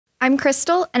I'm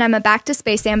Krystal, and I'm a Back to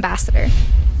Space Ambassador.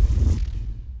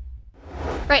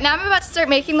 Right now I'm about to start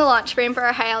making the launch frame for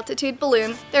our high-altitude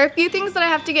balloon. There are a few things that I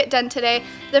have to get done today.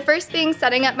 The first being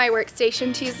setting up my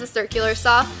workstation to use the circular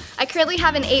saw. I currently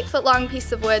have an 8-foot-long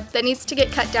piece of wood that needs to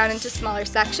get cut down into smaller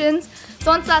sections.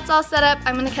 So once that's all set up,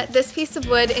 I'm going to cut this piece of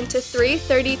wood into 3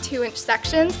 32-inch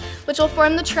sections, which will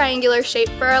form the triangular shape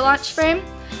for our launch frame.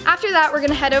 After that, we're going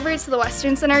to head over to the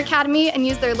Western Center Academy and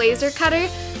use their laser cutter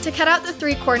to cut out the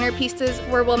 3 corner pieces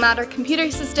where we'll mount our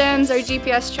computer systems, our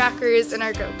GPS trackers, and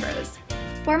our GoPros.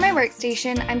 For my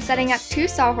workstation, I'm setting up 2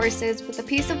 sawhorses with a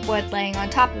piece of wood laying on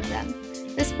top of them.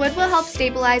 This wood will help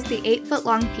stabilize the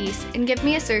 8-foot-long piece and give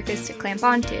me a surface to clamp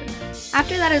onto.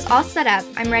 After that is all set up,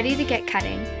 I'm ready to get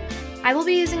cutting. I will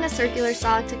be using a circular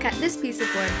saw to cut this piece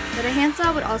of wood, but a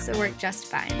handsaw would also work just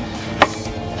fine.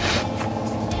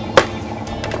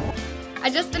 I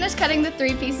just finished cutting the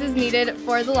 3 pieces needed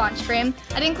for the launch frame.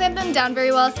 I didn't clamp them down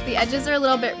very well, so the edges are a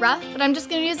little bit rough, but I'm just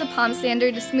going to use a palm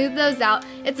sander to smooth those out.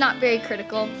 It's not very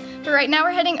critical. But right now we're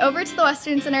heading over to the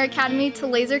Western Center Academy to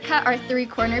laser cut our 3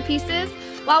 corner pieces.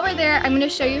 While we're there, I'm going to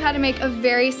show you how to make a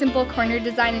very simple corner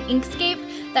design in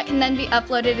Inkscape that can then be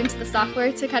uploaded into the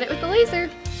software to cut it with a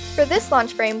laser. For this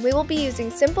launch frame, we will be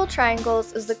using simple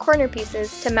triangles as the corner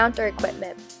pieces to mount our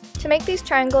equipment. To make these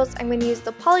triangles, I'm going to use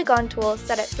the polygon tool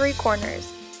set at 3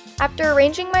 corners. After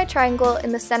arranging my triangle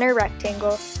in the center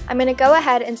rectangle, I'm going to go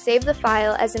ahead and save the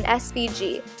file as an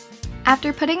SVG.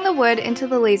 After putting the wood into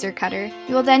the laser cutter,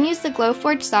 you will then use the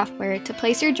Glowforge software to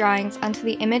place your drawings onto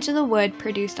the image of the wood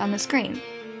produced on the screen.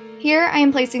 Here I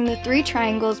am placing the 3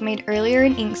 triangles made earlier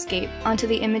in Inkscape onto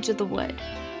the image of the wood.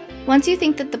 Once you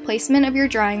think that the placement of your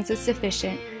drawings is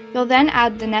sufficient, you'll then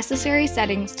add the necessary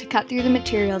settings to cut through the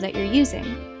material that you're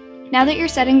using. Now that your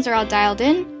settings are all dialed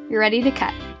in, you're ready to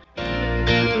cut.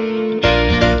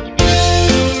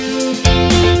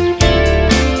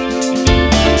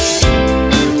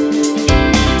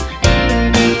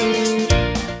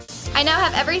 I now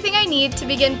have everything I need to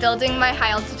begin building my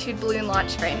high-altitude balloon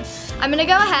launch frame. I'm going to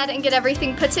go ahead and get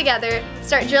everything put together,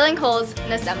 start drilling holes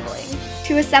and assembling.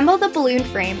 To assemble the balloon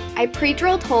frame, I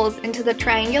pre-drilled holes into the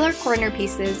triangular corner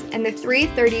pieces and the 3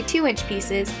 32-inch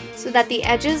pieces so that the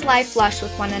edges lie flush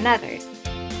with one another.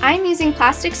 I am using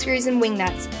plastic screws and wing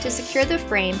nuts to secure the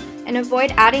frame and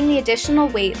avoid adding the additional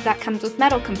weight that comes with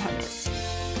metal components.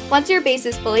 Once your base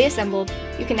is fully assembled,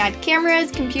 you can add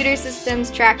cameras, computer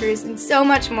systems, trackers, and so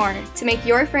much more to make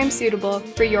your frame suitable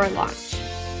for your launch.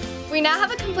 We now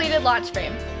have a completed launch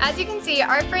frame. As you can see,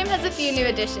 our frame has a few new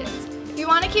additions. If you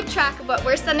want to keep track of what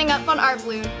we're sending up on our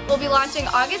balloon, we'll be launching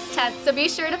August 10th, so be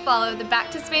sure to follow the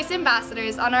Back to Space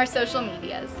Ambassadors on our social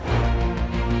medias.